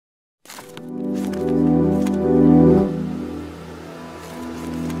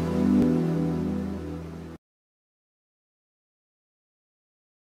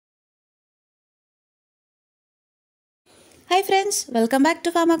Hi friends, welcome back to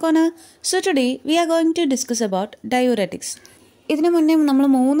Pharma Corner. So today we are going to discuss about diuretics. ഇതിനു മുന്നേ നമ്മൾ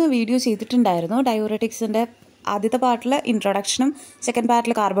 3 video ചെയ്തിട്ടുണ്ടായിരുന്നു. ഡയൂററ്റിക്സിൻ്റെ ആദ്യത്തെ പാർട്ടിൽ ഇൻട്രൊഡക്ഷനും സെക്കൻഡ്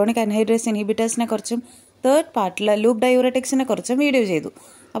പാർട്ടിൽ കാർബോണിക് അൻഹൈഡ്രേസ് ഇൻഹിബിറ്റേഴ്സിനെ കുറിച്ചും തേർഡ് പാർട്ടിൽ ലൂപ്പ് ഡയൂററ്റിക്സിനെ കുറിച്ചും വീഡിയോ ചെയ്തു.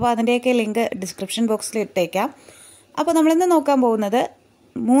 അപ്പോൾ അതിൻ്റെയൊക്കെ ലിങ്ക് ഡിസ്ക്രിപ്ഷൻ ബോക്സിൽ ഇട്ടേക്കാം. അപ്പോൾ നമ്മളിന്ന് നോക്കാൻ പോകുന്നത്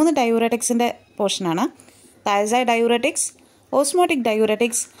 3 ഡയൂററ്റിക്സിൻ്റെ പോർഷനാണ്. തൈസൈഡ് diuretics, osmotic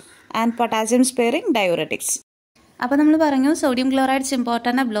diuretics and potassium sparing diuretics. അപ്പോൾ നമ്മൾ പറഞ്ഞു സോഡിയം ക്ലോറൈഡ്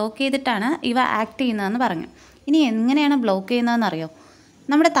സിമ്പോർട്ടനെ ബ്ലോക്ക് ചെയ്തിട്ടാണ് ഇവ ആക്ട് ചെയ്യുന്നതെന്ന് പറഞ്ഞു. ഇനി എങ്ങനെയാണ് ബ്ലോക്ക് ചെയ്യുന്നതെന്ന് അറിയോ?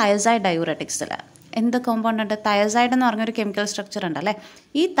 നമ്മുടെ തൈസൈഡ് ഡയൂററ്റിക്സിൽ എന്ത് കോമ്പൗണ്ട് ഉണ്ട്? തൈസൈഡ് എന്ന് പറഞ്ഞൊരു കെമിക്കൽ സ്ട്രക്ചർ ഉണ്ടല്ലേ.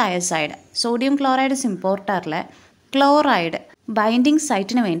 ഈ തൈസൈഡ് സോഡിയം ക്ലോറൈഡ് സിമ്പോർട്ടറിലെ ക്ലോറൈഡ് ബൈൻഡിങ്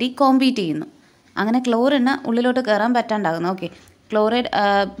സൈറ്റിന് വേണ്ടി കോമ്പീറ്റ് ചെയ്യുന്നു. അങ്ങനെ ക്ലോറിന് ഉള്ളിലോട്ട് കയറാൻ പറ്റാണ്ടാകുന്നു. ഓക്കെ, ക്ലോറൈഡ്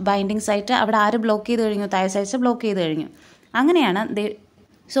ബൈൻഡിങ് സൈറ്റ് അവിടെ ആര് ബ്ലോക്ക് ചെയ്ത് കഴിഞ്ഞു? തൈസൈഡ്സ് ബ്ലോക്ക് ചെയ്ത് കഴിഞ്ഞു. അങ്ങനെയാണ്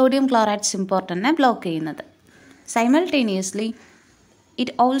സോഡിയം ക്ലോറൈഡ് സിമ്പോർട്ടനെ ബ്ലോക്ക് ചെയ്യുന്നത്. Simultaneously, it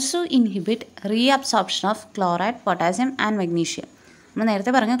also inhibit reabsorption of chloride, potassium and magnesium. നമ്മൾ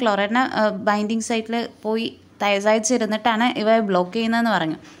നേരത്തെ പറഞ്ഞു ക്ലോറൈഡിനെ ബൈൻഡിങ് സൈറ്റിൽ പോയി തൈസൈഡ്സ് ഇരുന്നിട്ടാണ് ഇവ ബ്ലോക്ക് ചെയ്യുന്നതെന്ന്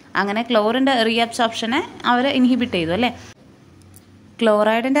പറഞ്ഞു. അങ്ങനെ ക്ലോറിൻ്റെ റീഅബ്സോർപ്ഷനെ അവർ ഇൻഹിബിറ്റ് ചെയ്തു അല്ലേ.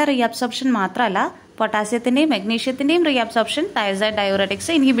 ക്ലോറൈഡിൻ്റെ റീഅബ്സോർപ്ഷൻ മാത്രമല്ല, പൊട്ടാസ്യത്തിൻ്റെയും മഗ്നീഷ്യത്തിൻ്റെയും റീഅബ്സോർപ്ഷൻ തൈസൈഡ്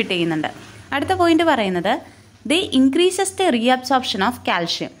ഡയൂററ്റിക്സ് ഇൻഹിബിറ്റ് ചെയ്യുന്നുണ്ട്. അടുത്ത പോയിന്റ് പറയുന്നത് ദേ increases the reabsorption of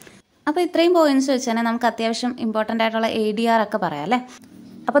calcium. അപ്പോൾ ഇത്രയും പോയിന്റ്സ് വെച്ച് തന്നെ നമുക്ക് അത്യാവശ്യം ഇമ്പോർട്ടൻ്റ് ആയിട്ടുള്ള ADR ഒക്കെ പറയാം അല്ലേ.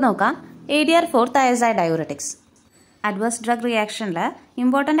 അപ്പോൾ നോക്കാം. ADR four തൈസൈഡ് diuretics. Adverse drug റിയാക്ഷനിൽ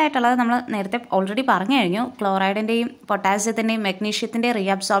important ആയിട്ടുള്ളത് നമ്മൾ നേരത്തെ ഓൾറെഡി പറഞ്ഞു കഴിഞ്ഞു. ക്ലോറൈഡിൻ്റെയും പൊട്ടാസ്യത്തിൻ്റെയും മഗ്നീഷ്യത്തിൻ്റെയും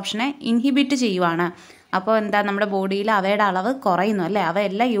റീഅബ്സോർപ്ഷനെ ഇൻഹിബിറ്റ് ചെയ്യുവാണ്. അപ്പോൾ എന്താ, നമ്മുടെ ബോഡിയിൽ അവയുടെ അളവ് കുറയുന്നു അല്ലേ.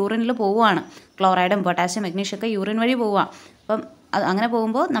 അവയെല്ലാം യൂറിനിൽ പോവുകയാണ്. ക്ലോറൈഡും പൊട്ടാസ്യം മഗ്നീഷ്യം ഒക്കെ യൂറിൻ വഴി പോവുക. അപ്പം അങ്ങനെ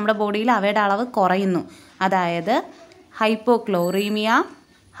പോകുമ്പോൾ നമ്മുടെ ബോഡിയിൽ അവയുടെ അളവ് കുറയുന്നു. അതായത് ഹൈപ്പോക്ലോറീമിയ,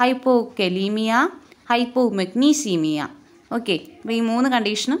 ഹൈപ്പോകെലീമിയ, ഹൈപ്പോമെഗ്നീസീമിയ. ഓക്കെ, അപ്പോൾ ഈ 3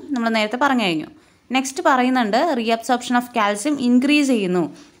 കണ്ടീഷനും നമ്മൾ നേരത്തെ പറഞ്ഞു കഴിഞ്ഞു. നെക്സ്റ്റ് പറയുന്നുണ്ട് റീഅബ്സോർപ്ഷൻ ഓഫ് കാൽസ്യം ഇൻക്രീസ് ചെയ്യുന്നു.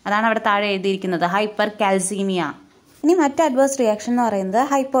 അതാണ് അവിടെ താഴെ എഴുതിയിരിക്കുന്നത്, ഹൈപ്പർ കാൽസീമിയ. ഇനി മറ്റ് അഡ്വേഴ്സ് റിയാക്ഷൻ എന്ന് പറയുന്നത്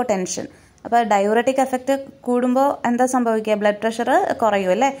ഹൈപ്പോ ടെൻഷൻ. അപ്പോൾ ഡയൂററ്റിക് എഫക്റ്റ് കൂടുമ്പോൾ എന്താ സംഭവിക്കുക? ബ്ലഡ് പ്രഷർ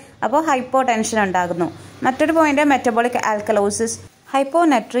കുറയും അല്ലേ. അപ്പോൾ ഹൈപ്പോ ടെൻഷൻ ഉണ്ടാകുന്നു. മറ്റൊരു point metabolic alkalosis,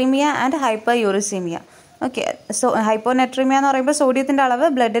 hyponatraemia and hyper uricaemia. Okay, hyponatraemia എന്ന് പറയുമ്പോൾ സോഡിയത്തിൻ്റെ അളവ്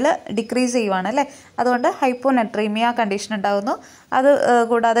ബ്ലഡിൽ ഡിക്രീസ് ചെയ്യുവാണ് അല്ലേ. അതുകൊണ്ട് ഹൈപ്പോനെട്രീമിയ കണ്ടീഷൻ ഉണ്ടാകുന്നു. അത്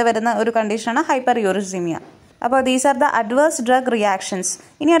കൂടാതെ വരുന്ന ഒരു കണ്ടീഷനാണ് ഹൈപ്പർ യൂറിസീമിയ. അപ്പോൾ these are the adverse drug reactions.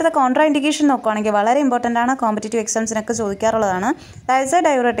 ഇനി അടുത്ത കോൺട്രാ ഇൻഡിക്കേഷൻ നോക്കുകയാണെങ്കിൽ വളരെ ഇമ്പോർട്ടൻ്റ് ആണ്, കോമ്പറ്റേറ്റീവ് എക്സാംസിനൊക്കെ ചോദിക്കാറുള്ളതാണ്. തൈസൈഡ്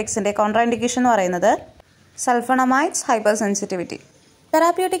ഡയൂററ്റിക്സിൻ്റെ കോൺട്രാ ഇൻഡിക്കേഷൻ എന്ന് പറയുന്നത് സൾഫണമൈഡ്സ്, ഹൈപ്പർ സെൻസിറ്റിവിറ്റി.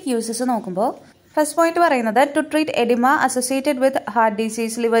 തെറാപ്യൂട്ടിക് യൂസസ് നോക്കുമ്പോൾ ഫസ്റ്റ് പോയിന്റ് പറയുന്നത് to treat oedema associated with heart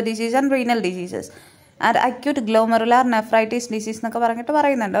disease, liver disease and renal diseases and acute glomerular nephritis disease എന്നൊക്കെ പറഞ്ഞിട്ട്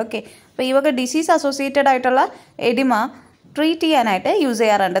പറയുന്നുണ്ട്. ഓക്കെ, അപ്പോൾ ഈ വക ഡിസീസ് അസോസിയേറ്റഡ് ആയിട്ടുള്ള എഡിമ ട്രീറ്റ് ചെയ്യാനായിട്ട് യൂസ്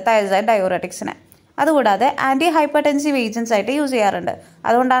ചെയ്യാറുണ്ട് തൈസൈഡ് ഡയൂററ്റിക്സിനെ. അതുകൂടാതെ ആൻറ്റി ഹൈപ്പർടെൻസീവ് ഏജൻസ് ആയിട്ട് യൂസ് ചെയ്യാറുണ്ട്.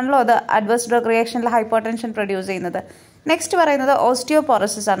 അതുകൊണ്ടാണല്ലോ അത് അഡ്വേഴ്സ് ഡ്രഗ് റിയാക്ഷനിൽ ഹൈപ്പർടെൻഷൻ പ്രൊഡ്യൂസ് ചെയ്യുന്നത്. നെക്സ്റ്റ് പറയുന്നത്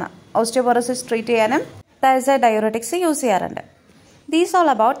ഓസ്റ്റിയോപോറോസിസ് ആണ്. ഓസ്റ്റിയോപോറോസിസ് ട്രീറ്റ് ചെയ്യാനും തൈസൈഡ് ഡയൂററ്റിക്സ് യൂസ് ചെയ്യാറുണ്ട്. These all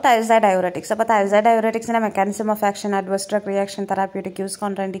about തൈസൈഡ് diuretics. അപ്പോൾ തൈസൈഡ് ഡയൂററ്റിക്സിൻ്റെ mechanism of action, adverse drug reaction, therapeutic use,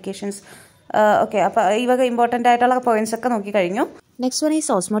 contra indications. Okay, അപ്പോൾ ഈ വക ഇമ്പോർട്ടൻ്റ് ആയിട്ടുള്ള പോയിന്റ്സ് ഒക്കെ നോക്കി കഴിഞ്ഞു. Next one is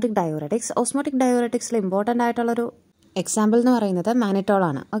osmotic diuretics. Osmotic ഡയൂററ്റിക്സിൽ important ആയിട്ടുള്ളൊരു എക്സാമ്പിൾ എന്ന് പറയുന്നത് മാനിറ്റോൾ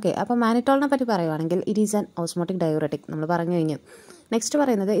ആണ്. ഓക്കെ, അപ്പോൾ മാനിറ്റോളിനെ പറ്റി പറയുവാണെങ്കിൽ it is an osmotic diuretic നമ്മൾ പറഞ്ഞു കഴിഞ്ഞു. നെക്സ്റ്റ്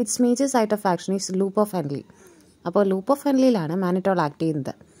പറയുന്നത് it's major site of action is loop of Henley. അപ്പോൾ ലൂപ്പ് ഓഫ് ഹെൻലിയിലാണ് മാനിറ്റോൾ ആക്ട്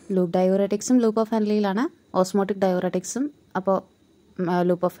ചെയ്യുന്നത്. ലൂപ്പ് ഡയൂററ്റിക്സും ലൂപ്പ് ഓഫ് ഹെൻലിയിലാണ്, ഓസ്മോട്ടിക് ഡയൂററ്റിക്സും അപ്പോൾ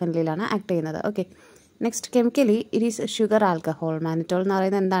ലൂപ്പ് ഓഫ് ഹെൻലിയിലാണ് ആക്ട് ചെയ്യുന്നത്. Okay, next chemically it is sugar alcohol. Mannitol എന്ന്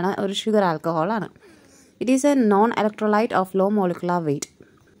പറയുന്നത് എന്താണ്? ഒരു ഷുഗർ ആൽക്കഹോൾ ആണ്. It is A non electrolyte of law molecular weight.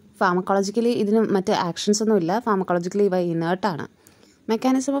 Pharmacologically ഇതിന് മറ്റ് ആക്ഷൻസ് ഒന്നും ഇല്ല. ഫാർമക്കോളജിക്കലി ഇവ ഇനേർട്ടാണ്.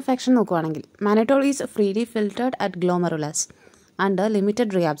 മെക്കാനിസം ഓഫ് ആക്ഷൻ നോക്കുവാണെങ്കിൽ mannitol is freely filtered at ഗ്ലോമറുലാസ് under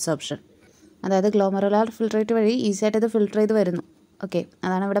limited reabsorption. അതായത് ഗ്ലോമറുലാർ ഫിൽട്രേറ്റ് വഴി ഈസി ആയിട്ട് ഇത് ഫിൽട്ടർ ചെയ്ത് വരുന്നു. ഓക്കെ,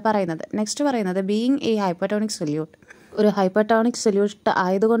 അതാണ് ഇവിടെ പറയുന്നത്. നെക്സ്റ്റ് പറയുന്നത് ബീയിങ് എ ഹൈപ്പർട്ടോണിക് സൊല്യൂട്ട്. ഒരു ഹൈപ്പർട്ടോണിക് സൊല്യൂട്ട്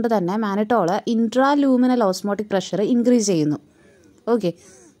ആയതുകൊണ്ട് തന്നെ മാനിറ്റോള് ഇൻട്രാലൂമിനൽ ഓസ്മോട്ടിക് പ്രഷർ ഇൻക്രീസ് ചെയ്യുന്നു. ഓക്കെ,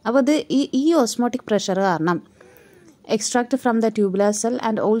 അപ്പോൾ ഇത് ഈ ഓസ്മോട്ടിക് പ്രഷർ കാരണം extract from the tubular cell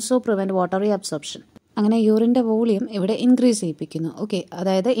and also prevent water reabsorption. അങ്ങനെ യൂറിൻ്റെ വോളിയം ഇവിടെ ഇൻക്രീസ് ചെയ്യിപ്പിക്കുന്നു. ഓക്കെ,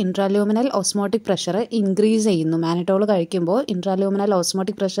 അതായത് ഇൻട്രാലൂമിനൽ ഓസ്മോട്ടിക് പ്രഷർ ഇൻക്രീസ് ചെയ്യുന്നു. മാനിറ്റോൾ കഴിക്കുമ്പോൾ ഇൻട്രാലൂമിനൽ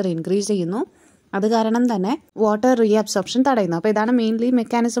ഓസ്മോട്ടിക് പ്രഷർ ഇൻക്രീസ് ചെയ്യുന്നു. അത് കാരണം തന്നെ വാട്ടർ റീഅബ്സോർപ്ഷൻ തടയുന്നു. അപ്പോൾ ഇതാണ് മെയിൻലി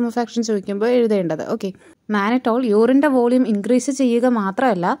മെക്കാനിസം ഓഫ് ആക്ഷൻ ചോദിക്കുമ്പോൾ എഴുതേണ്ടത്. ഓക്കെ, മാനിറ്റോൾ യൂറിൻ്റെ വോളിയം ഇൻക്രീസ് ചെയ്യുക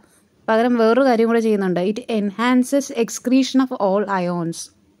മാത്രമല്ല, പകരം വേറൊരു കാര്യം കൂടെ ചെയ്യുന്നുണ്ട്. It enhances excretion of all ions.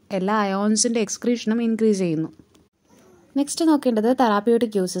 എല്ലാ അയോൺസിൻ്റെ എക്സ്ക്രീഷനും ഇൻക്രീസ് ചെയ്യുന്നു. നെക്സ്റ്റ് നോക്കേണ്ടത്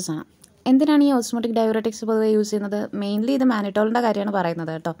തെറാപ്യൂട്ടിക് യൂസസ് ആണ്. എന്തിനാണ് ഈ ഓസ്മോട്ടിക് ഡയൂററ്റിക്സ് പൊതുവെ യൂസ് ചെയ്യുന്നത്? മെയിൻലി ഇത് മാനിറ്റോളിൻ്റെ കാര്യമാണ്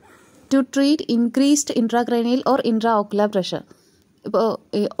പറയുന്നത് കേട്ടോ. To treat increased intracranial or intra ocular pressure. ഇപ്പോൾ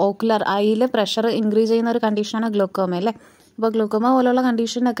ഈ ഓക്കുലർ ഐയിൽ പ്രഷർ ഇൻക്രീസ് ചെയ്യുന്ന ഒരു കണ്ടീഷനാണ് ഗ്ലൂക്കോമ അല്ലേ. അപ്പോൾ ഗ്ലൂക്കോമ പോലുള്ള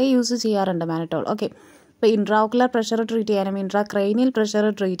കണ്ടീഷനൊക്കെ യൂസ് ചെയ്യാറുണ്ട് മാനിറ്റോൾ. ഓക്കെ, ഇപ്പോൾ ഇൻട്രാ ഓക്കുലർ പ്രഷർ ട്രീറ്റ് ചെയ്യാനും ഇൻട്രാ ക്രൈനിയൽ പ്രഷർ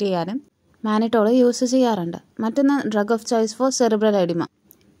ട്രീറ്റ് ചെയ്യാനും മാനിറ്റോൾ യൂസ് ചെയ്യാറുണ്ട്. മറ്റൊന്ന് drug of choice for cerebral oedema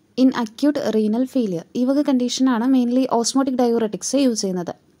in acute renal failure. ഈ വക കണ്ടീഷനാണ് മെയിൻലി ഓസ്മോട്ടിക് ഡയൂററ്റിക്സ് യൂസ്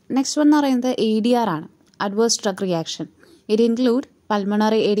ചെയ്യുന്നത്. നെക്സ്റ്റ് വൺ എന്ന് പറയുന്നത് ADR ആണ്, adverse drug reaction. It include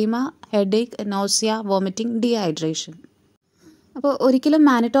pulmonary oedema, headache, nausea, vomiting, dehydration. അപ്പോൾ ഒരിക്കലും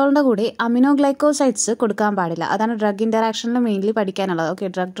മാനിറ്റോളിൻ്റെ കൂടെ അമിനോഗ്ലൈക്കോസൈഡ്സ് കൊടുക്കാൻ പാടില്ല. അതാണ് ഡ്രഗ് ഇൻറ്ററാക്ഷനിൽ മെയിൻലി പഠിക്കാനുള്ളത്. ഓക്കെ,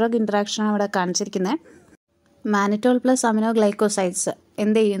 ഡ്രഗ് ഇൻറ്ററാക്ഷൻ ഇവിടെ കാണിച്ചിരിക്കുന്നത്. മാനിറ്റോൾ പ്ലസ് അമിനോഗ്ലൈക്കോസൈഡ്സ്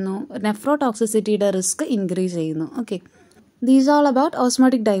എന്ത് ചെയ്യുന്നു? നെഫ്രോടോക്സിസിറ്റിയുടെ റിസ്ക് ഇൻക്രീസ് ചെയ്യുന്നു. Okay, these all about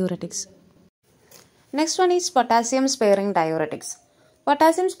osmotic diuretics. Next one is potassium sparing diuretics.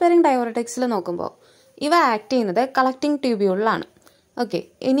 Potassium sparing ഡയൂററ്റിക്സിൽ നോക്കുമ്പോൾ ഇവ ആക്ട് ചെയ്യുന്നത് കളക്ടിംഗ് ട്യൂബ്യൂളിലാണ്. ഓക്കെ,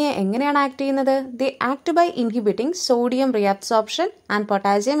 ഇനി എങ്ങനെയാണ് ആക്ട് ചെയ്യുന്നത്? The act by inhibiting sodium reabsorption and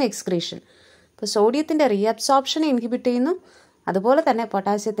potassium excretion. ഇപ്പോൾ സോഡിയത്തിൻ്റെ റീഅബ്സോർപ്ഷനെ ഇൻഹിബിറ്റ് ചെയ്യുന്നു, അതുപോലെ തന്നെ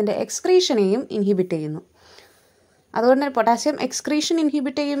പൊട്ടാസ്യത്തിൻ്റെ എക്സ്ക്രീഷനെയും ഇൻഹിബിറ്റ് ചെയ്യുന്നു. അതുകൊണ്ട് തന്നെ പൊട്ടാസ്യം എക്സ്ക്രീഷൻ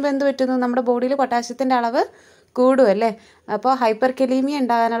ഇൻഹിബിറ്റ് ചെയ്യുമ്പോൾ എന്ത് പറ്റുന്നു? നമ്മുടെ ബോഡിയിൽ പൊട്ടാസ്യത്തിൻ്റെ അളവ് കൂടും അല്ലേ. അപ്പോൾ ഹൈപ്പർ കെലീമിയ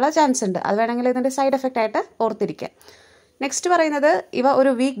ഉണ്ടാകാനുള്ള ചാൻസ് ഉണ്ട്. അത് വേണമെങ്കിൽ ഇതിൻ്റെ സൈഡ് എഫക്റ്റ് ആയിട്ട് ഓർത്തിരിക്കാം. നെക്സ്റ്റ് പറയുന്നത് ഇവ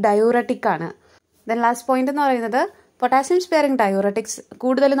ഒരു വീക്ക് ഡയൂററ്റിക് ആണ്. ദെൻ ലാസ്റ്റ് പോയിന്റ് എന്ന് പറയുന്നത് പൊട്ടാസ്യം സ്പെയറിംഗ് ഡയൂററ്റിക്സ്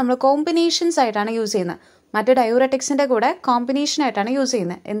കൂടുതലും നമ്മൾ കോമ്പിനേഷൻസ് ആയിട്ടാണ് യൂസ് ചെയ്യുന്നത്. മറ്റ് ഡയൂററ്റിക്സിൻ്റെ കൂടെ കോമ്പിനേഷൻ ആയിട്ടാണ് യൂസ്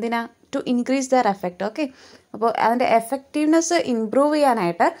ചെയ്യുന്നത്. എന്തിനാ? To increase there effect. Okay, അപ്പോൾ അതിൻ്റെ എഫക്റ്റീവ്നെസ് ഇംപ്രൂവ്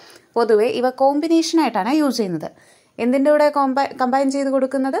ചെയ്യാനായിട്ട് പൊതുവെ ഇവ കോമ്പിനേഷനായിട്ടാണ് യൂസ് ചെയ്യുന്നത്. എന്തിൻ്റെ കൂടെ കമ്പൈൻ ചെയ്ത്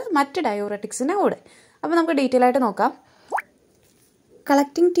കൊടുക്കുന്നത്? മറ്റ് ഡയൂററ്റിക്സിൻ്റെ കൂടെ. അപ്പോൾ നമുക്ക് ഡീറ്റെയിൽ ആയിട്ട് നോക്കാം.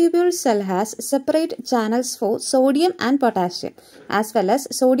 Collecting tubule cell has separate channels for sodium and potassium as well as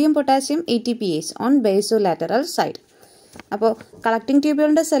sodium potassium ATPase on basolateral side. അപ്പോൾ കളക്ടിംഗ്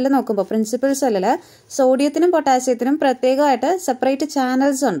ട്യൂബ്യൂളിൻ്റെ സെല്ല് നോക്കുമ്പോൾ പ്രിൻസിപ്പൽ സെല്ലിൽ സോഡിയത്തിനും പൊട്ടാസ്യത്തിനും പ്രത്യേകമായിട്ട് സെപ്പറേറ്റ്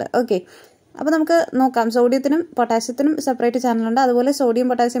ചാനൽസ് ഉണ്ട്. ഓക്കെ, അപ്പോൾ നമുക്ക് നോക്കാം. സോഡിയത്തിനും പൊട്ടാസ്യത്തിനും സെപ്പറേറ്റ് ചാനലുണ്ട്, അതുപോലെ സോഡിയം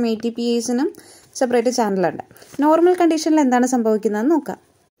പൊട്ടാസ്യം ATPaseനും സെപ്പറേറ്റ് ചാനലുണ്ട്. നോർമൽ കണ്ടീഷനിൽ എന്താണ് സംഭവിക്കുന്നതെന്ന് നോക്കാം.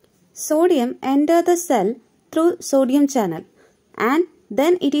 Sodium enter the cell through sodium channel and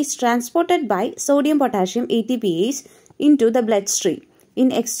then it is transported by sodium potassium ATPase into the bloodstream in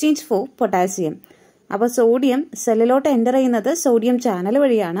exchange for potassium. അപ്പോൾ സോഡിയം സെല്ലിലോട്ട് എൻ്റർ ചെയ്യുന്നത് സോഡിയം ചാനൽ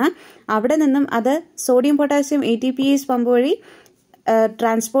വഴിയാണ്. അവിടെ നിന്നും അത് സോഡിയം പൊട്ടാസ്യം ATPase പമ്പ് വഴി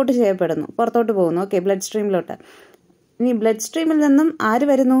transport ചെയ്യപ്പെടുന്നു, പുറത്തോട്ട് പോകുന്നു. Okay, blood സ്ട്രീമിലോട്ട്. ഇനി ബ്ലഡ് സ്ട്രീമിൽ നിന്നും ആര്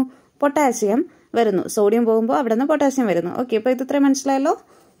വരുന്നു? പൊട്ടാസ്യം വരുന്നു. സോഡിയം പോകുമ്പോൾ അവിടെ നിന്ന് പൊട്ടാസ്യം വരുന്നു. ഓക്കെ, അപ്പോൾ ഇത് ഇത്രയും മനസ്സിലായല്ലോ.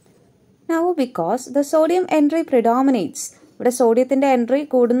 Now because the sodium entry predominates, ഇവിടെ സോഡിയത്തിൻ്റെ എൻട്രി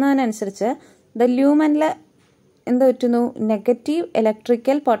കൂടുന്നതിനനുസരിച്ച് ദ ല്യൂമനിൽ എന്ത് പറ്റുന്നു? നെഗറ്റീവ്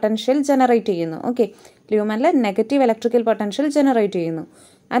ഇലക്ട്രിക്കൽ പൊട്ടൻഷ്യൽ ജനറേറ്റ് ചെയ്യുന്നു. Okay, ല്യൂമനിൽ negative electrical potential generate ചെയ്യുന്നു.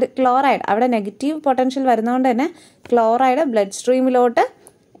 അത് ക്ലോറൈഡ്, അവിടെ നെഗറ്റീവ് പൊട്ടൻഷ്യൽ വരുന്നതുകൊണ്ട് തന്നെ ക്ലോറൈഡ് ബ്ലഡ് സ്ട്രീമിലോട്ട്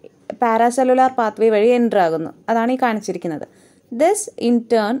പാരാസെല്ലുലാർ പാത്വേ വഴി എൻ്റർ ആകുന്നു. അതാണ് ഈ കാണിച്ചിരിക്കുന്നത്. This in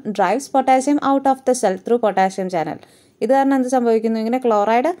turn drives potassium out of the cell through potassium channel. ഇത് കാരണം എന്ത് സംഭവിക്കുന്നു? ഇങ്ങനെ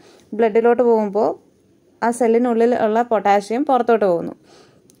ക്ലോറൈഡ് ബ്ലഡിലോട്ട് പോകുമ്പോൾ ആ സെല്ലിനുള്ളിൽ ഉള്ള പൊട്ടാസ്യം പുറത്തോട്ട് പോകുന്നു.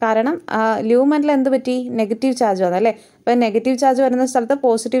 കാരണം ല്യൂമനിൽ എന്ത് പറ്റി? നെഗറ്റീവ് ചാർജ് വന്നു അല്ലേ. അപ്പോൾ നെഗറ്റീവ് ചാർജ് വരുന്ന സ്ഥലത്ത്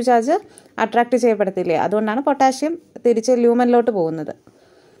പോസിറ്റീവ് ചാർജ് അട്രാക്ട് ചെയ്യപ്പെടത്തില്ലേ. അതുകൊണ്ടാണ് പൊട്ടാസ്യം തിരിച്ച് ല്യൂമനിലോട്ട് പോകുന്നത്.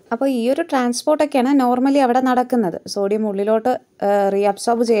 അപ്പോൾ ഈ ഒരു ട്രാൻസ്പോർട്ടൊക്കെയാണ് നോർമലി അവിടെ നടക്കുന്നത്. സോഡിയം ഉള്ളിലോട്ട്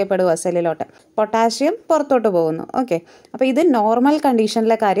റീഅബ്സോർബ് ചെയ്യപ്പെടുക സെല്ലിലോട്ട്, പൊട്ടാസ്യം പുറത്തോട്ട് പോകുന്നു. ഓക്കെ, അപ്പോൾ ഇത് നോർമൽ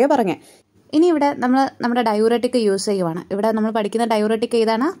കണ്ടീഷനിലെ കാര്യം പറഞ്ഞേ. ഇനി ഇവിടെ നമ്മൾ നമ്മുടെ ഡയൂററ്റിക് യൂസ് ചെയ്യുവാണ്. ഇവിടെ നമ്മൾ പഠിക്കുന്ന ഡയൂററ്റിക്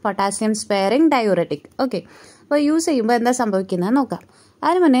ഏതാണ്? Potassium sparing diuretic. ഓക്കെ, അപ്പോൾ യൂസ് ചെയ്യുമ്പോൾ എന്താ സംഭവിക്കുന്നത് നോക്കാം.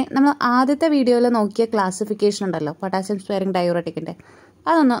 അതിന് മുന്നേ നമ്മൾ ആദ്യത്തെ വീഡിയോയിൽ നോക്കിയ ക്ലാസിഫിക്കേഷൻ ഉണ്ടല്ലോ പൊട്ടാസ്യം സ്പെയറിംഗ് ഡയൂററ്റിക്കിൻ്റെ,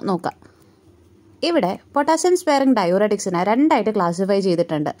 അതൊന്ന് നോക്കാം. ഇവിടെ പൊട്ടാസ്യം സ്പെയറിംഗ് ഡയൂററ്റിക്സിനെ രണ്ടായിട്ട് ക്ലാസിഫൈ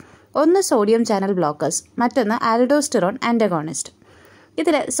ചെയ്തിട്ടുണ്ട്. ഒന്ന് സോഡിയം ചാനൽ ബ്ലോക്കേഴ്സ്, മറ്റൊന്ന് ആൽഡോസ്റ്റെറോൺ ആൻറ്റഗോണിസ്റ്റ്.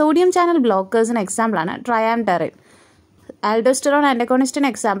 ഇതിൽ സോഡിയം ചാനൽ ബ്ലോക്കേഴ്സിന് എക്സാമ്പിളാണ് ട്രയാംടെറിൻ. Aldosterone ആൻറ്റഗോണിസ്റ്റിന്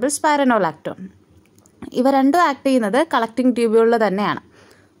example spironolactone. ഇവ രണ്ടും ആക്ട് ചെയ്യുന്നത് കളക്ടിംഗ് ട്യൂബ്യൂളിൽ തന്നെയാണ്.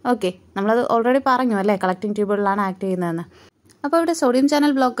 ഓക്കെ, നമ്മളത് ഓൾറെഡി പറഞ്ഞു അല്ലേ, കളക്ടിംഗ് ട്യൂബ്യൂളിലാണ് ആക്ട് ചെയ്യുന്നതെന്ന്. അപ്പോൾ ഇവിടെ സോഡിയം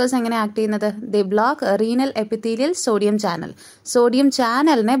ചാനൽ ബ്ലോക്കേഴ്സ് എങ്ങനെ ആക്ട് ചെയ്യുന്നത്? The block renal epithelial sodium channel. Sodium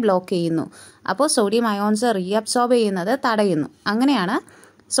ചാനലിനെ ബ്ലോക്ക് ചെയ്യുന്നു. അപ്പോൾ സോഡിയം അയോൺസ് റീഅബ്സോർബ് ചെയ്യുന്നത് തടയുന്നു. അങ്ങനെയാണ്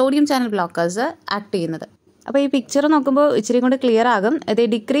സോഡിയം ചാനൽ ബ്ലോക്കേഴ്സ് ആക്ട് ചെയ്യുന്നത്. അപ്പോൾ ഈ പിക്ചർ നോക്കുമ്പോൾ ഇച്ചിരി കൊണ്ട് ക്ലിയർ ആകും. ഇത്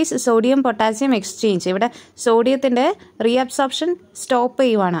ഡിക്രീസ് സോഡിയം പൊട്ടാസ്യം എക്സ്ചേഞ്ച്. ഇവിടെ സോഡിയത്തിൻ്റെ റീഅബ്സോർപ്ഷൻ സ്റ്റോപ്പ്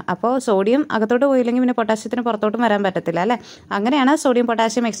ചെയ്യുവാണ്. അപ്പോൾ സോഡിയം അകത്തോട്ട് പോയില്ലെങ്കിൽ പിന്നെ പൊട്ടാസ്യത്തിന് പുറത്തോട്ടും വരാൻ പറ്റത്തില്ല അല്ലേ. അങ്ങനെയാണ് സോഡിയം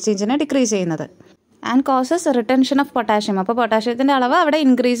പൊട്ടാസ്യം എക്സ്ചേഞ്ചിനെ ഡിക്രീസ് ചെയ്യുന്നത്. And causes retention of potassium. അപ്പോൾ പൊട്ടാഷ്യത്തിൻ്റെ അളവ് അവിടെ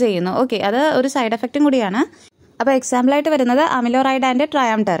ഇൻക്രീസ് ചെയ്യുന്നു. ഓക്കെ, അത് ഒരു സൈഡ് എഫക്റ്റും കൂടിയാണ്. അപ്പോൾ എക്സാമ്പിളായിട്ട് വരുന്നത് അമിലോറൈഡ് ആൻഡ്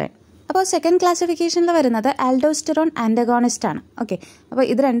ട്രയാംടെറിൻ. അപ്പോൾ സെക്കൻഡ് ക്ലാസിഫിക്കേഷനിൽ വരുന്നത് ആൽഡോസ്റ്റെറോൺ ആൻറ്റഗോണിസ്റ്റ് ആണ്. ഓക്കെ, അപ്പോൾ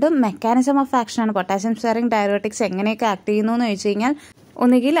ഇത് രണ്ടും mechanism of ആക്ഷനാണ്. Potassium sparing diuretics എങ്ങനെയൊക്കെ ആക്ട് ചെയ്യുന്നു എന്ന് ചോദിച്ചു കഴിഞ്ഞാൽ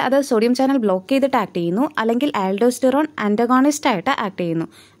ഒന്നുകിൽ അത് സോഡിയം ചാനൽ ബ്ലോക്ക് ചെയ്തിട്ട് ആക്ട് ചെയ്യുന്നു, അല്ലെങ്കിൽ ആൽഡോസ്റ്റെറോൺ ആൻറ്റഗോണിസ്റ്റ് ആയിട്ട് ആക്ട് ചെയ്യുന്നു.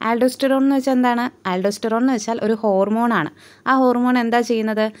 ആൽഡോസ്റ്റെറോൺ എന്ന് വെച്ചാൽ എന്താണ്? ആൽഡോസ്റ്റെറോൺ എന്ന് വെച്ചാൽ ഒരു ഹോർമോണാണ്. ആ ഹോർമോൺ എന്താ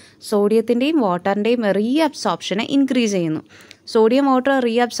ചെയ്യുന്നത്? സോഡിയത്തിൻ്റെയും വാട്ടറിൻ്റെയും റീഅബ്സോർപ്ഷനെ ഇൻക്രീസ് ചെയ്യുന്നു. സോഡിയം വാട്ടർ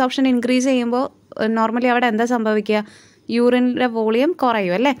റീഅബ്സോർപ്ഷൻ ഇൻക്രീസ് ചെയ്യുമ്പോൾ നോർമലി അവിടെ എന്താ സംഭവിക്കുക? യൂറിൻ്റെ വോളിയം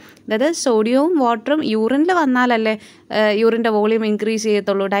കുറയും അല്ലേ? അതായത് സോഡിയവും വാട്ടറും യൂറിനിൽ വന്നാലല്ലേ യൂറിൻ്റെ വോളിയം ഇൻക്രീസ്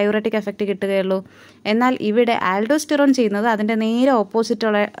ചെയ്യത്തുള്ളൂ, ഡയൂററ്റിക് എഫക്റ്റ് കിട്ടുകയുള്ളൂ. എന്നാൽ ഇവിടെ ആൽഡോസ്റ്റെറോൺ ചെയ്യുന്നത് അതിൻ്റെ നേരെ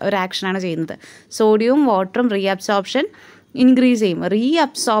ഓപ്പോസിറ്റുള്ള ഒരു ആക്ഷനാണ് ചെയ്യുന്നത്. സോഡിയവും വാട്ടറും റീഅബ്സോർപ്ഷൻ ഇൻക്രീസ് ചെയ്യും,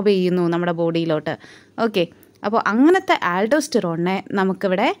 റീഅബ്സോർബ് ചെയ്യുന്നു നമ്മുടെ ബോഡിയിലോട്ട്. ഓക്കെ, അപ്പോൾ അങ്ങനത്തെ ആൽഡോസ്റ്റെറോണിനെ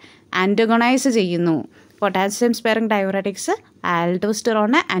നമുക്കിവിടെ ആൻറ്റഗോണൈസ് ചെയ്യുന്നു. പൊട്ടാസ്യം സ്പെയറിംഗ് ഡയൂററ്റിക്സ്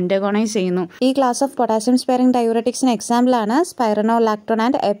ആൽഡോസ്റ്റെറോണിനെ ആൻറ്റഗോണൈസ് ചെയ്യുന്നു. ഈ ക്ലാസ് ഓഫ് പൊട്ടാസ്യം സ്പെയറിംഗ് ഡയൂററ്റിക്സിന് എക്സാമ്പിളാണ് spironolactone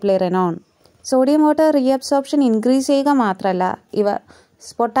and എപ്ലിറനോൺ. Sodium water reabsorption increase ചെയ്യുക മാത്രമല്ല, ഇവ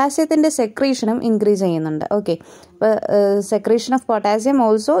പൊട്ടാസ്യത്തിൻ്റെ സെക്രീഷനും ഇൻക്രീസ് ചെയ്യുന്നുണ്ട്. ഓക്കെ, അപ്പോൾ secretion of potassium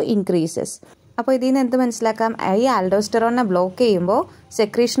also increases. അപ്പോൾ ഇതിൽ നിന്ന് എന്ത് മനസ്സിലാക്കാം? ഈ ആൽഡോസ്റ്റെറോണിനെ ബ്ലോക്ക് ചെയ്യുമ്പോൾ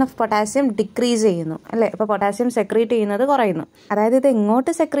സെക്രീഷൻ ഓഫ് പൊട്ടാസ്യം ഡിക്രീസ് ചെയ്യുന്നു അല്ലേ? അപ്പോൾ പൊട്ടാസ്യം സെക്രീറ്റ് ചെയ്യുന്നത് കുറയുന്നു. അതായത് ഇത്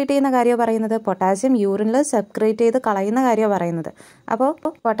എങ്ങോട്ട് സെക്രീറ്റ് ചെയ്യുന്ന കാര്യമാണ് പറയുന്നത്? പൊട്ടാസ്യം യൂറിനിൽ സെക്രീറ്റ് ചെയ്ത് കളയുന്ന കാര്യമാണ് പറയുന്നത്. അപ്പോൾ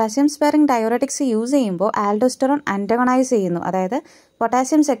പൊട്ടാസ്യം സ്പെയറിംഗ് ഡയൂററ്റിക്സ് യൂസ് ചെയ്യുമ്പോൾ ആൽഡോസ്റ്റെറോൺ ആൻറ്റഗോണൈസ് ചെയ്യുന്നു, അതായത്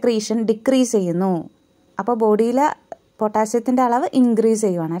പൊട്ടാസ്യം സെക്രീഷൻ ഡിക്രീസ് ചെയ്യുന്നു. അപ്പോൾ ബോഡിയിലെ പൊട്ടാസ്യത്തിൻ്റെ അളവ് ഇൻക്രീസ്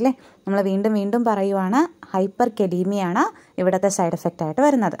ചെയ്യുവാണ് അല്ലേ? നമ്മൾ വീണ്ടും വീണ്ടും പറയുവാണ്, ഹൈപ്പർ കെലീമിയാണ് ഇവിടുത്തെ സൈഡ് എഫക്റ്റ് ആയിട്ട്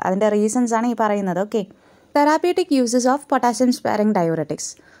വരുന്നത്. അതിൻ്റെ റീസൺസ് ആണ് ഈ പറയുന്നത്. Okay, therapeutic uses of potassium sparing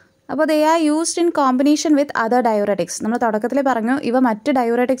diuretics. അപ്പോൾ they are used in combination with other diuretics. നമ്മൾ തുടക്കത്തിൽ പറഞ്ഞു ഇവ മറ്റ്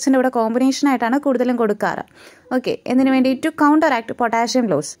ഡയൂററ്റിക്സിൻ്റെ ഇവിടെ കോമ്പിനേഷനായിട്ടാണ് കൂടുതലും കൊടുക്കാറ്. ഓക്കെ, എന്തിനു വേണ്ടി? To counter act potassium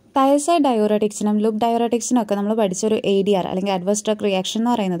loss. തൈസൈഡ് ഡയൂററ്റിക്സിനും loop ഡയൂററ്റിക്സിനും ഒക്കെ നമ്മൾ പഠിച്ചൊരു ADR അല്ലെങ്കിൽ അഡ്വേഴ്സ് ഡ്രഗ് റിയാക്ഷൻ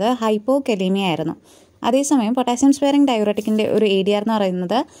എന്ന് പറയുന്നത് ഹൈപ്പോ കെലീമിയ ആയിരുന്നു. അതേസമയം പൊട്ടാസ്യം സ്പെയറിംഗ് ഡയൂററ്റിക്കിൻ്റെ ഒരു ADR എന്ന്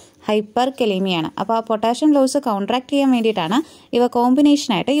പറയുന്നത് ഹൈപ്പർ കെലീമിയാണ്. അപ്പോൾ ആ പൊട്ടാഷ്യം ലോസ് കൗണ്ടറാക്ട് ചെയ്യാൻ വേണ്ടിയിട്ടാണ് ഇവ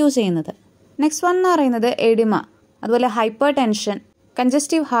കോമ്പിനേഷനായിട്ട് യൂസ് ചെയ്യുന്നത്. നെക്സ്റ്റ് വൺ എന്ന് പറയുന്നത് എഡിമ, അതുപോലെ hyper tension,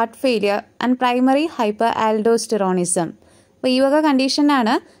 congestive heart failure and primary hyper ആൽഡോസ്റ്റെറോണിസം. അപ്പോൾ ഈ വക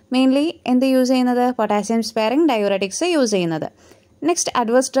കണ്ടീഷനാണ് മെയിൻലി എന്ത് യൂസ് ചെയ്യുന്നത്? പൊട്ടാസ്യം സ്പെയറിംഗ് ഡയൂററ്റിക്സ് യൂസ് ചെയ്യുന്നത്. നെക്സ്റ്റ്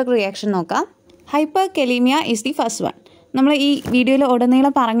അഡ്വേഴ്സ് ഡ്രഗ് റിയാക്ഷൻ നോക്കാം. Hyper കെലീമിയ is the first one. നമ്മൾ ഈ വീഡിയോയിൽ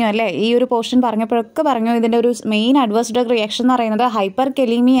ഉടനീളം പറഞ്ഞു അല്ലേ, ഈ ഒരു പോർഷൻ പറഞ്ഞപ്പോഴൊക്കെ പറഞ്ഞു ഇതിൻ്റെ ഒരു മെയിൻ അഡ്വേഴ്സ് ഡ്രഗ് റിയാക്ഷൻ എന്ന് പറയുന്നത് ഹൈപ്പർ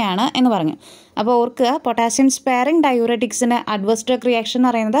കെലീമിയാണ് എന്ന് പറഞ്ഞു. അപ്പോൾ ഓർക്കുക, potassium sparing ഡയൂററ്റിക്സിൻ്റെ adverse drug reaction എന്ന്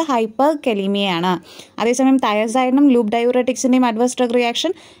പറയുന്നത് ഹൈപ്പർ കെലീമിയാണ്. അതേസമയം തയസൈഡിനും ലൂപ്പ് ഡയൂററ്റിക്സിൻ്റെയും അഡ്വേഴ്സ് ഡ്രഗ്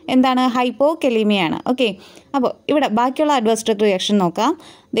റിയാക്ഷൻ എന്താണ്? ഹൈപ്പോ കെലീമിയാണ്. ഓക്കെ, അപ്പോൾ ഇവിടെ ബാക്കിയുള്ള അഡ്വേഴ്സ് ഡ്രഗ് റിയാക്ഷൻ നോക്കാം.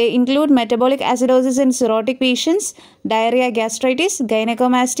 ദേ include metabolic acidosis in cirrhotic patients, diarrhoea gastritis,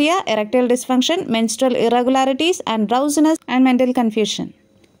 gynaecomastia, erectile dysfunction, menstrual irregularities and drowsiness and mental confusion.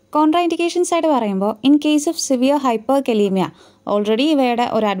 Contra indications ആയിട്ട് പറയുമ്പോൾ in case of severe hyper കെലീമിയ, already ഇവയുടെ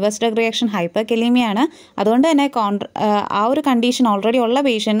ഒരു adverse drug reaction hyper കെലീമിയാണ്. അതുകൊണ്ട് തന്നെ ആ ഒരു condition already ഉള്ള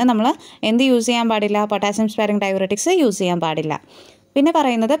പേഷ്യൻറ്റിന് നമ്മൾ എന്ത് യൂസ് ചെയ്യാൻ പാടില്ല? പൊട്ടാസ്യം സ്പെയറിംഗ് ഡയൂററ്റിക്സ് യൂസ് ചെയ്യാൻ പാടില്ല. പിന്നെ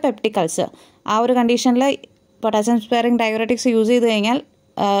പറയുന്നത് പെപ്റ്റിക് അൾസർ. ആ ഒരു കണ്ടീഷനിൽ പൊട്ടാസ്യം സ്പെയറിംഗ് ഡയൂററ്റിക്സ് യൂസ് ചെയ്ത് കഴിഞ്ഞാൽ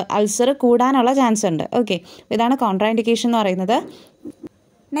അൾസർ കൂടാനുള്ള ചാൻസ് ഉണ്ട്. ഓക്കെ, ഇതാണ് കോൺട്രാ ഇൻഡിക്കേഷൻ എന്ന് പറയുന്നത്.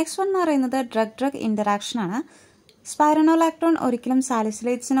 നെക്സ്റ്റ് വൺ എന്ന് പറയുന്നത് ഡ്രഗ് ഇൻറ്ററാക്ഷനാണ്. സ്പൈറനോലാക്ടോൺ ഒരിക്കലും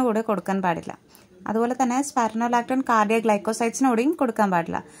സാലിസിലേറ്റ്സിന് കൂടെ കൊടുക്കാൻ പാടില്ല. അതുപോലെ തന്നെ സ്പൈറനോലാക്ടോൺ കാർഡിയക് ഗ്ലൈക്കോസൈഡ്സിന് കൂടെയും കൊടുക്കാൻ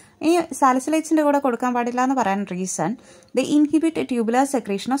പാടില്ല. ഈ സാലിസിലേറ്റ്സിൻ്റെ കൂടെ കൊടുക്കാൻ പാടില്ല എന്ന് പറയാൻ reason, the inhibit tubular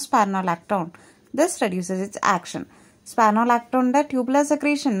secretion of spironolactone. This reduces it's action. സ്പൈറനോലാക്ടോണിൻ്റെ tubular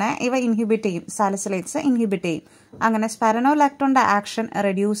സെക്രീഷനെ ഇവ ഇൻഹിബിറ്റ് ചെയ്യും, സാലിസിലേറ്റ്സ് ഇൻഹിബിറ്റ് ചെയ്യും. അങ്ങനെ സ്പൈറനോലാക്ടോണിൻ്റെ ആക്ഷൻ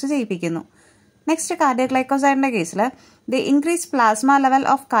റെഡ്യൂസ് ചെയ്യിപ്പിക്കുന്നു. നെക്സ്റ്റ് കാർഡിയക് ഗ്ലൈക്കോസൈഡിൻ്റെ കേസിൽ the increase plasma level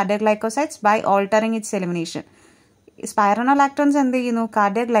of cardiac glycosides by altering it's elimination. സ്പൈറനോലാക്ടോൺസ് എന്ത് ചെയ്യുന്നു?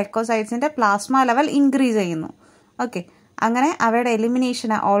 കാർഡിയക് ഗ്ലൈക്കോസൈഡ്സിൻ്റെ പ്ലാസ്മ ലെവൽ ഇൻക്രീസ് ചെയ്യുന്നു. Okay, അങ്ങനെ അവയുടെ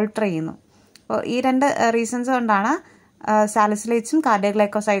എലിമിനേഷനെ ഓൾട്ടർ ചെയ്യുന്നു. അപ്പോൾ ഈ രണ്ട് റീസൺസ് കൊണ്ടാണ് സാലിസിലേറ്റ്സും കാർഡിയക്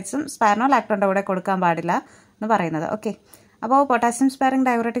ഗ്ലൈക്കോസൈഡ്സും സ്പൈറനോലാക്ടോണിൻ്റെ കൂടെ കൊടുക്കാൻ പാടില്ല എന്ന് പറയുന്നത്. ഓക്കെ, അപ്പോൾ പൊട്ടാസ്യം സ്പെയറിംഗ്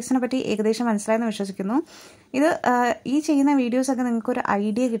ഡയൂററ്റിക്സിനെ പറ്റി ഏകദേശം മനസ്സിലായെന്ന് വിശ്വസിക്കുന്നു. ഇത് ഈ ചെയ്യുന്ന വീഡിയോസൊക്കെ നിങ്ങൾക്കൊരു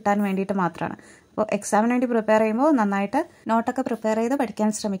ഐഡിയ കിട്ടാൻ വേണ്ടിയിട്ട് മാത്രമാണ്. അപ്പോൾ എക്സാമിന് വേണ്ടി പ്രിപ്പയർ ചെയ്യുമ്പോൾ നന്നായിട്ട് നോട്ടൊക്കെ പ്രിപ്പയർ ചെയ്ത്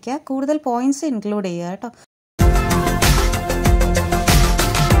പഠിക്കാൻ ശ്രമിക്കുക. കൂടുതൽ പോയിന്റ്സ് ഇൻക്ലൂഡ് ചെയ്യുക കേട്ടോ.